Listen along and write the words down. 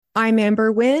I'm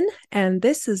Amber Wynn, and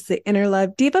this is the Inner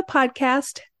Love Diva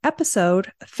Podcast, episode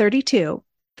 32,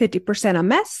 50% a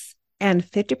mess and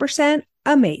 50%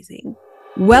 amazing.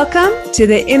 Welcome to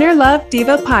the Inner Love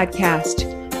Diva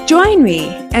Podcast. Join me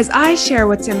as I share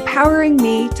what's empowering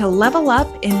me to level up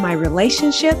in my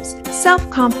relationships,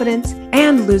 self-confidence,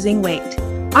 and losing weight.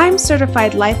 I'm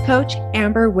certified life coach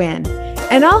Amber Wynn,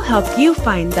 and I'll help you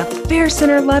find the fierce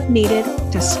inner love needed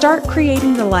to start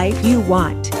creating the life you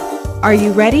want. Are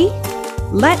you ready?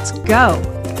 Let's go.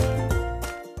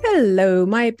 Hello,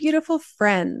 my beautiful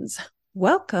friends.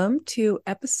 Welcome to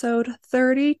episode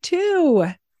 32.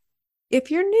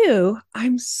 If you're new,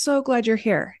 I'm so glad you're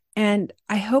here, and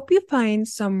I hope you find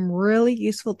some really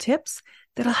useful tips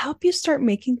that'll help you start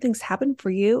making things happen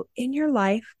for you in your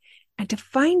life and to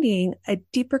finding a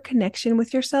deeper connection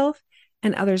with yourself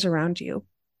and others around you.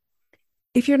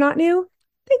 If you're not new,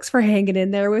 thanks for hanging in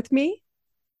there with me.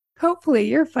 Hopefully,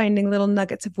 you're finding little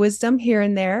nuggets of wisdom here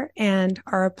and there and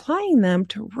are applying them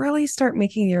to really start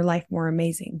making your life more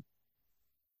amazing.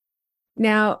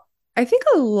 Now, I think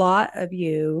a lot of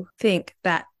you think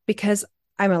that because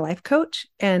I'm a life coach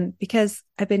and because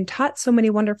I've been taught so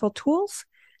many wonderful tools,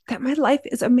 that my life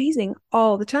is amazing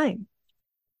all the time.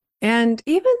 And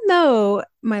even though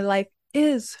my life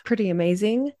is pretty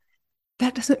amazing,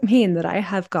 that doesn't mean that I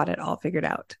have got it all figured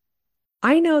out.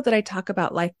 I know that I talk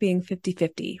about life being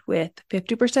 50-50, with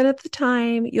 50% of the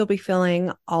time you'll be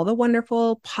feeling all the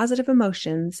wonderful, positive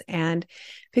emotions, and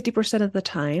 50% of the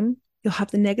time you'll have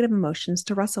the negative emotions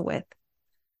to wrestle with.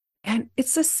 And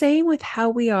it's the same with how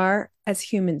we are as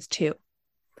humans too.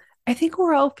 I think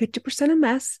we're all 50% a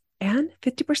mess and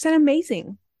 50%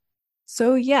 amazing.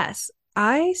 So yes,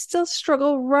 I still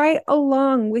struggle right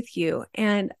along with you,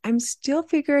 and I'm still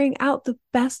figuring out the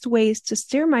best ways to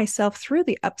steer myself through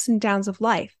the ups and downs of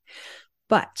life.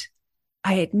 But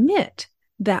I admit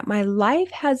that my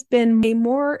life has been a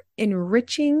more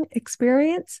enriching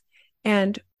experience,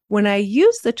 and when I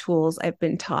use the tools I've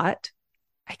been taught,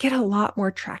 I get a lot more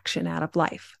traction out of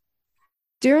life.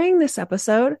 During this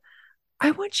episode, I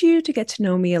want you to get to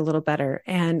know me a little better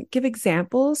and give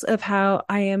examples of how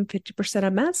I am 50%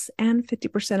 a mess and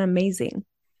 50% amazing.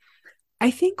 I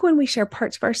think when we share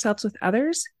parts of ourselves with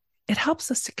others, it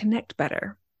helps us to connect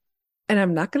better. And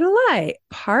I'm not going to lie,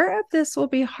 part of this will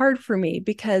be hard for me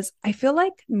because I feel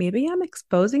like maybe I'm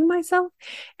exposing myself,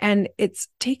 and it's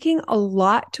taking a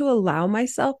lot to allow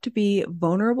myself to be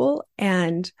vulnerable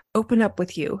and open up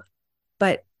with you.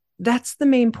 But that's the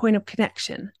main point of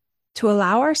connection. To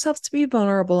allow ourselves to be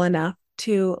vulnerable enough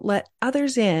to let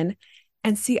others in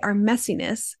and see our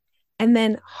messiness, and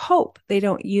then hope they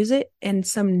don't use it in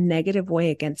some negative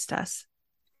way against us.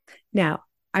 Now,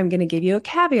 I'm going to give you a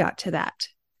caveat to that.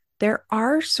 There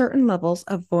are certain levels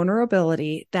of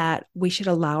vulnerability that we should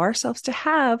allow ourselves to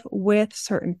have with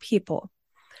certain people.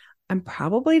 I'm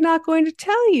probably not going to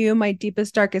tell you my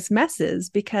deepest, darkest messes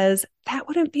because that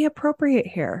wouldn't be appropriate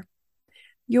here.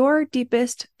 Your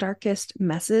deepest, darkest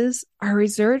messes are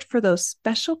reserved for those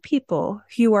special people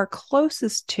who you are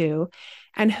closest to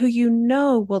and who you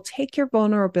know will take your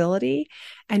vulnerability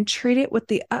and treat it with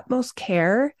the utmost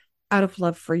care out of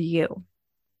love for you.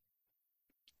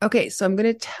 Okay, so I'm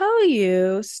going to tell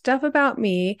you stuff about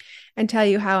me and tell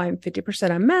you how I'm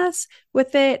 50% a mess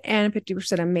with it and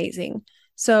 50% amazing.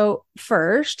 So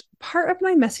first, part of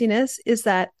my messiness is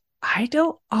that I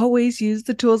don't always use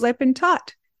the tools I've been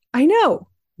taught. I know.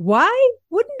 Why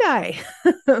wouldn't I?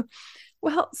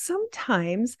 Well,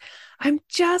 sometimes I'm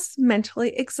just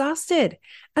mentally exhausted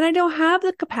and I don't have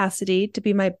the capacity to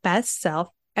be my best self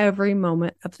every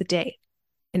moment of the day.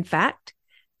 In fact,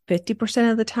 50%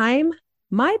 of the time,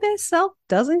 my best self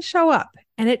doesn't show up,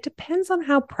 and it depends on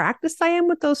how practiced I am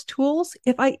with those tools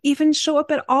if I even show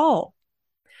up at all.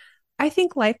 I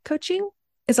think life coaching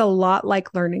is a lot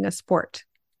like learning a sport.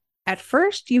 At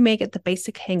first, you may get the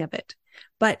basic hang of it,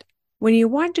 but when you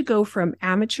want to go from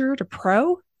amateur to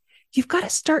pro, you've got to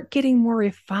start getting more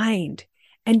refined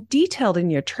and detailed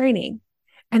in your training.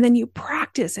 And then you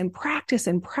practice and practice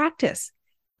and practice.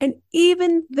 And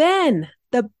even then,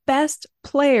 the best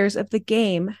players of the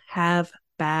game have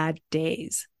bad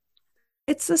days.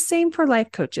 It's the same for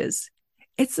life coaches.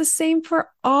 It's the same for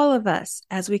all of us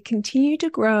as we continue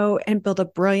to grow and build a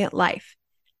brilliant life.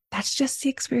 That's just the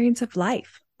experience of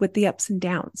life with the ups and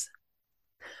downs.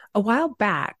 A while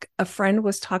back, a friend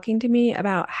was talking to me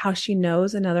about how she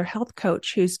knows another health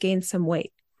coach who's gained some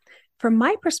weight. From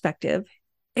my perspective,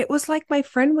 it was like my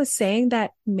friend was saying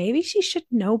that maybe she should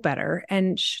know better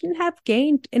and shouldn't have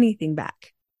gained anything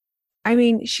back. I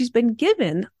mean, she's been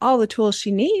given all the tools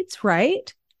she needs,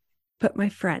 right? But my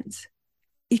friends,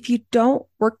 if you don't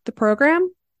work the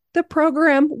program, the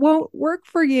program won't work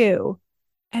for you.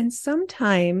 And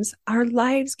sometimes our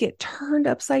lives get turned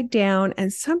upside down,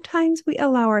 and sometimes we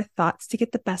allow our thoughts to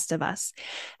get the best of us.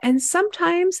 And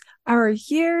sometimes our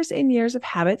years and years of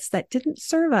habits that didn't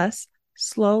serve us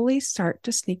slowly start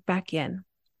to sneak back in.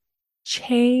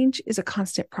 Change is a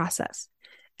constant process.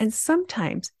 And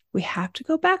sometimes we have to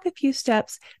go back a few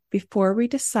steps before we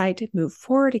decide to move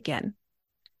forward again.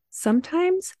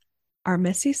 Sometimes our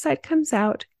messy side comes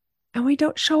out and we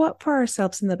don't show up for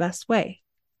ourselves in the best way.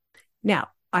 Now,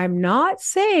 I'm not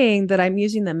saying that I'm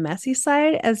using the messy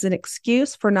side as an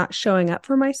excuse for not showing up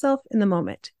for myself in the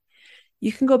moment.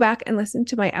 You can go back and listen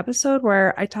to my episode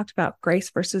where I talked about grace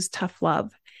versus tough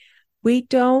love. We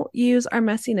don't use our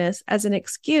messiness as an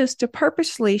excuse to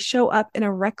purposely show up in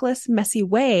a reckless, messy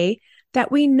way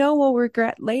that we know we'll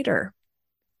regret later.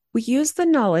 We use the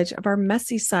knowledge of our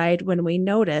messy side when we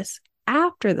notice,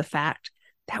 after the fact,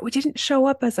 that we didn't show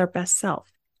up as our best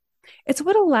self. It's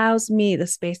what allows me the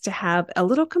space to have a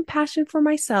little compassion for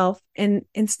myself, and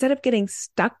instead of getting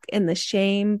stuck in the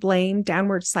shame, blame,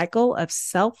 downward cycle of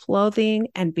self-loathing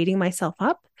and beating myself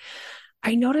up,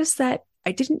 I notice that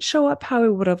I didn't show up how I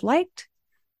would have liked.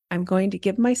 I'm going to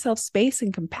give myself space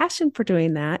and compassion for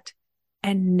doing that.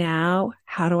 And now,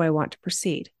 how do I want to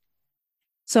proceed?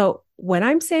 So when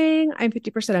I'm saying I'm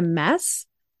 50% a mess,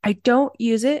 I don't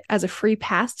use it as a free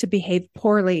pass to behave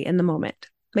poorly in the moment.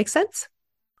 Make sense?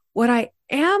 What I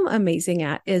am amazing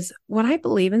at is when I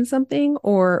believe in something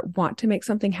or want to make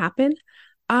something happen,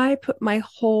 I put my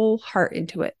whole heart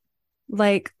into it.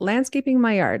 Like landscaping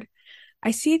my yard.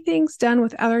 I see things done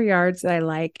with other yards that I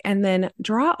like and then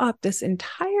draw up this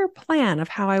entire plan of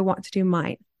how I want to do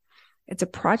mine. It's a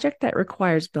project that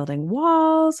requires building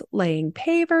walls, laying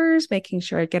pavers, making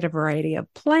sure I get a variety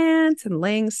of plants, and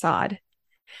laying sod.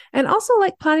 And also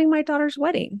like planning my daughter's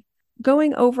wedding,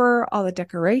 going over all the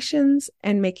decorations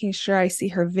and making sure I see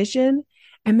her vision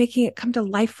and making it come to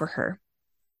life for her.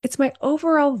 It's my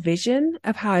overall vision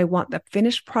of how I want the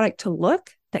finished product to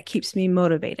look that keeps me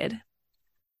motivated.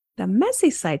 The messy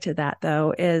side to that,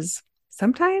 though, is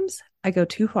sometimes I go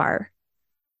too far.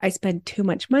 I spend too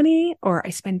much money or I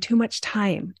spend too much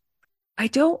time. I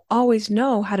don't always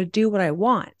know how to do what I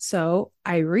want, so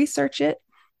I research it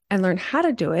and learn how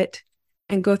to do it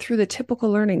and go through the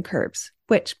typical learning curves,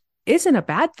 which isn't a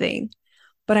bad thing,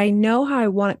 but I know how I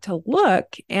want it to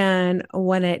look, and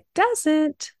when it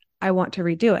doesn't, I want to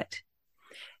redo it.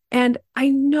 And I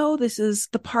know this is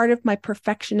the part of my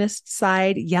perfectionist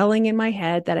side yelling in my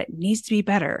head that it needs to be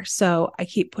better. So I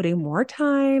keep putting more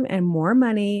time and more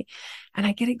money, and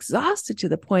I get exhausted to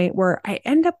the point where I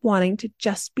end up wanting to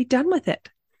just be done with it.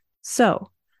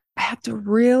 So I have to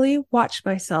really watch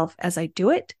myself as I do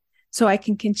it so I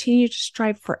can continue to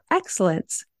strive for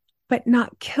excellence, but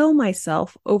not kill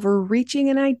myself over reaching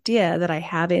an idea that I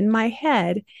have in my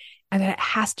head and that it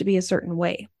has to be a certain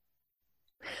way.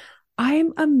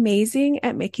 I'm amazing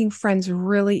at making friends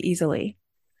really easily.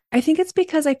 I think it's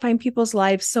because I find people's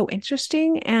lives so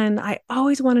interesting and I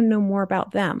always want to know more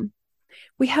about them.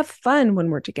 We have fun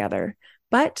when we're together,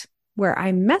 but where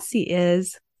I'm messy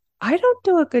is I don't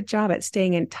do a good job at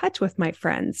staying in touch with my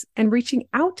friends and reaching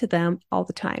out to them all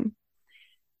the time.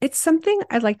 It's something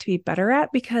I'd like to be better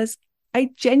at because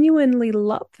I genuinely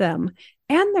love them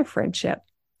and their friendship.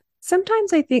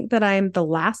 Sometimes I think that I'm the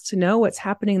last to know what's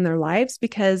happening in their lives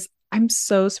because I'm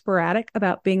so sporadic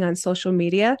about being on social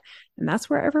media, and that's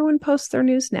where everyone posts their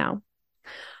news now.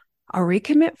 I'll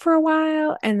recommit for a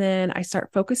while, and then I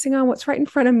start focusing on what's right in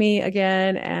front of me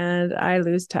again, and I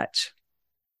lose touch.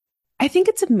 I think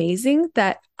it's amazing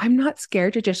that I'm not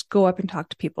scared to just go up and talk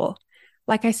to people.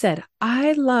 Like I said,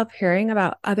 I love hearing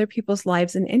about other people's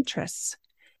lives and interests.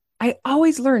 I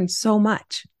always learn so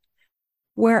much.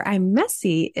 Where I'm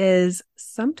messy is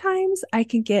sometimes I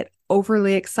can get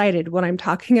overly excited when I'm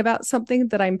talking about something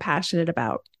that I'm passionate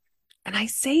about. And I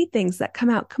say things that come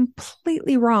out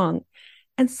completely wrong.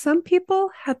 And some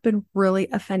people have been really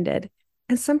offended.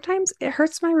 And sometimes it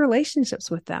hurts my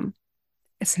relationships with them.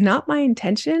 It's not my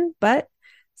intention, but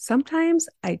sometimes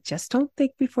I just don't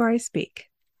think before I speak.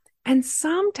 And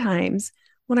sometimes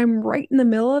when I'm right in the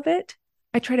middle of it,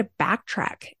 I try to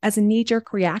backtrack as a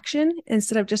knee-jerk reaction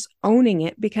instead of just owning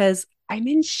it because I'm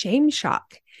in shame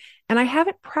shock. And I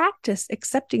haven't practiced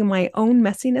accepting my own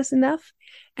messiness enough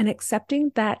and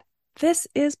accepting that this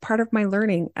is part of my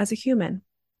learning as a human.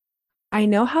 I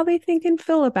know how they think and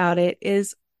feel about it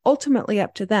is ultimately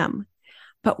up to them.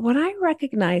 But when I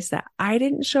recognize that I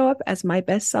didn't show up as my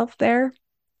best self there,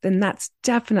 then that's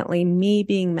definitely me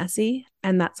being messy,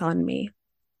 and that's on me.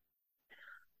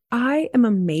 I am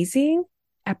amazing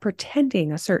at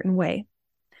pretending a certain way.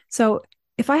 So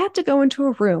If I have to go into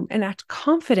a room and act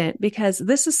confident because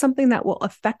this is something that will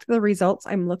affect the results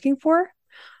I'm looking for,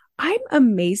 I'm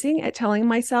amazing at telling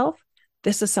myself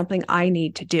this is something I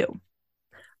need to do.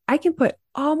 I can put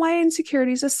all my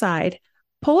insecurities aside,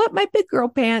 pull up my big girl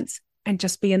pants, and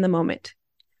just be in the moment.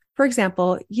 For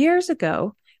example, years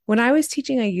ago, when I was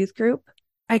teaching a youth group,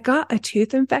 I got a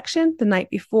tooth infection the night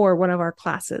before one of our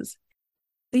classes.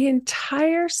 The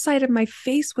entire side of my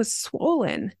face was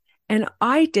swollen, and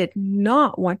I did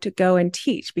not want to go and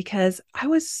teach because I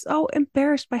was so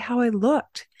embarrassed by how I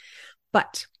looked.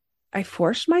 But I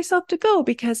forced myself to go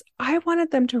because I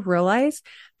wanted them to realize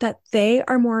that they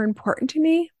are more important to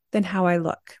me than how I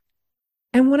look.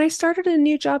 And when I started a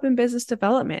new job in business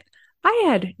development, I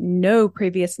had no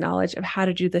previous knowledge of how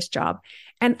to do this job,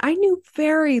 and I knew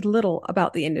very little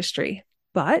about the industry.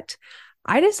 But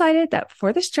I decided that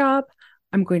for this job,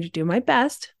 I'm going to do my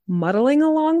best, muddling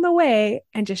along the way,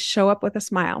 and just show up with a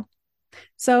smile.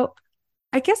 So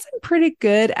I guess I'm pretty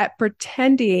good at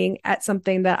pretending at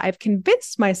something that I've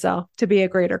convinced myself to be a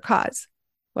greater cause.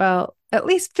 Well, at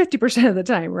least 50% of the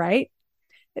time, right?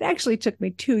 It actually took me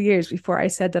 2 years before I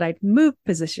said that I'd move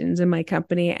positions in my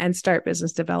company and start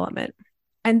business development.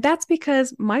 And that's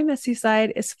because my messy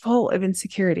side is full of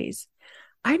insecurities.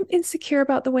 I'm insecure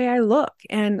about the way I look,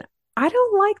 and I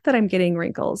don't like that I'm getting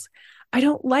wrinkles. I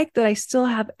don't like that I still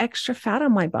have extra fat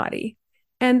on my body.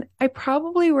 And I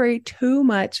probably worry too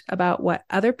much about what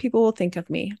other people will think of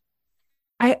me.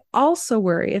 I also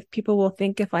worry if people will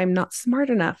think if I'm not smart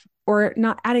enough or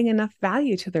not adding enough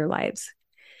value to their lives.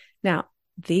 Now,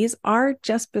 these are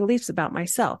just beliefs about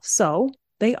myself, so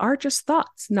they are just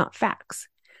thoughts, not facts.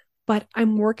 But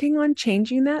I'm working on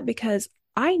changing that because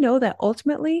I know that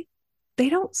ultimately they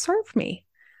don't serve me.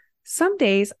 Some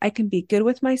days I can be good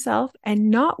with myself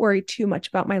and not worry too much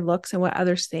about my looks and what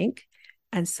others think.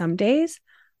 And some days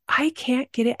I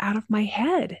can't get it out of my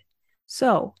head.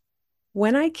 So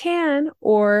when I can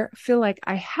or feel like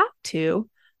I have to,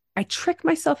 I trick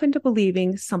myself into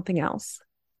believing something else.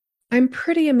 I'm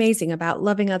pretty amazing about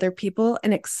loving other people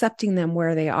and accepting them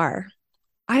where they are.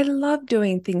 I love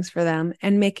doing things for them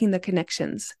and making the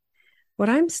connections. What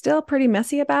I'm still pretty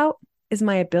messy about is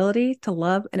my ability to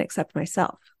love and accept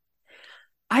myself.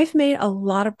 I've made a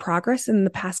lot of progress in the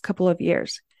past couple of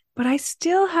years, but I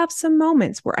still have some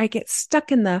moments where I get stuck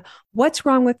in the what's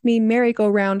wrong with me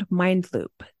merry-go-round mind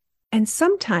loop. And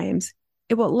sometimes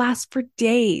it will last for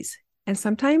days, and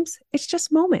sometimes it's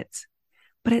just moments.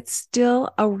 But it's still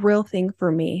a real thing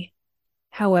for me.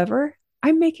 However,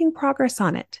 I'm making progress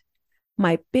on it.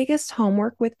 My biggest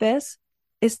homework with this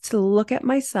is to look at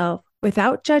myself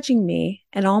without judging me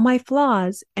and all my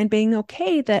flaws and being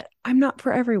okay that I'm not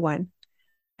for everyone.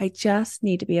 I just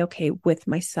need to be okay with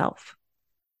myself.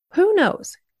 Who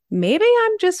knows? Maybe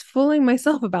I'm just fooling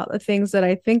myself about the things that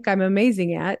I think I'm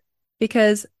amazing at,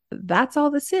 because that's all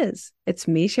this is. It's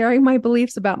me sharing my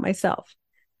beliefs about myself.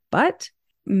 But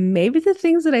maybe the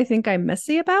things that I think I'm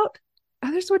messy about,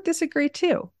 others would disagree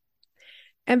too.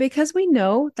 And because we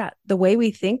know that the way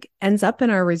we think ends up in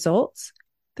our results,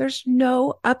 there's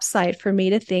no upside for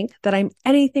me to think that I'm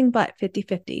anything but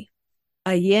 50-50,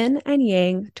 a yin and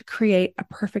yang to create a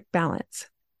perfect balance.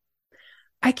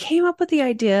 I came up with the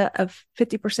idea of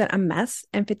 50% a mess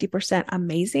and 50%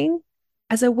 amazing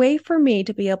as a way for me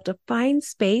to be able to find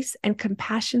space and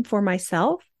compassion for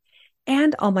myself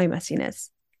and all my messiness,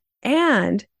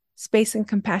 and space and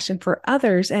compassion for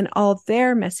others and all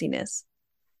their messiness.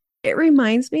 It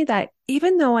reminds me that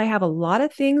even though I have a lot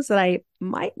of things that I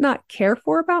might not care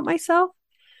for about myself,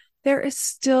 there is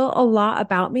still a lot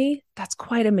about me that's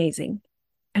quite amazing.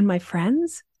 And my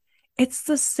friends, it's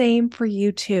the same for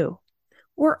you too.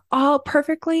 We're all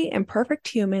perfectly imperfect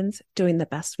humans doing the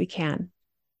best we can.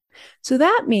 So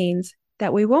that means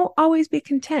that we won't always be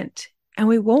content, and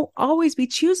we won't always be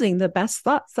choosing the best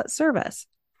thoughts that serve us.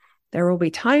 There will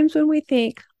be times when we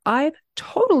think, I've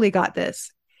totally got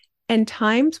this, and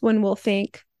times when we'll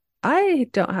think, I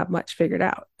don't have much figured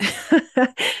out.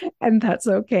 And that's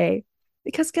okay.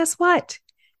 Because guess what?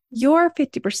 You're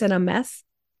 50% a mess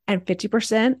and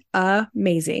 50%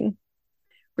 amazing.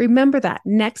 Remember that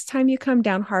next time you come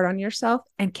down hard on yourself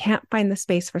and can't find the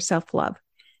space for self-love,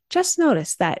 just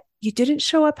notice that you didn't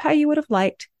show up how you would have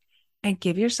liked, and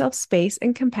give yourself space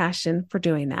and compassion for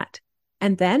doing that.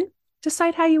 And then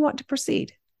decide how you want to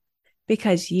proceed,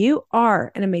 because you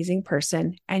are an amazing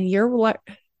person, and you're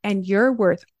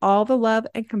worth all the love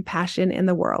and compassion in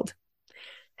the world.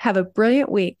 Have a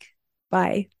brilliant week.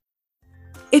 Bye.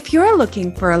 If you're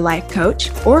looking for a life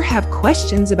coach or have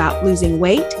questions about losing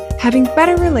weight, having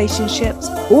better relationships,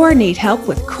 or need help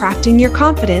with crafting your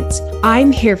confidence,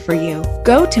 I'm here for you.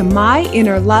 Go to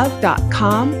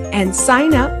myinnerlove.com and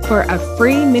sign up for a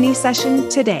free mini session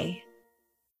today.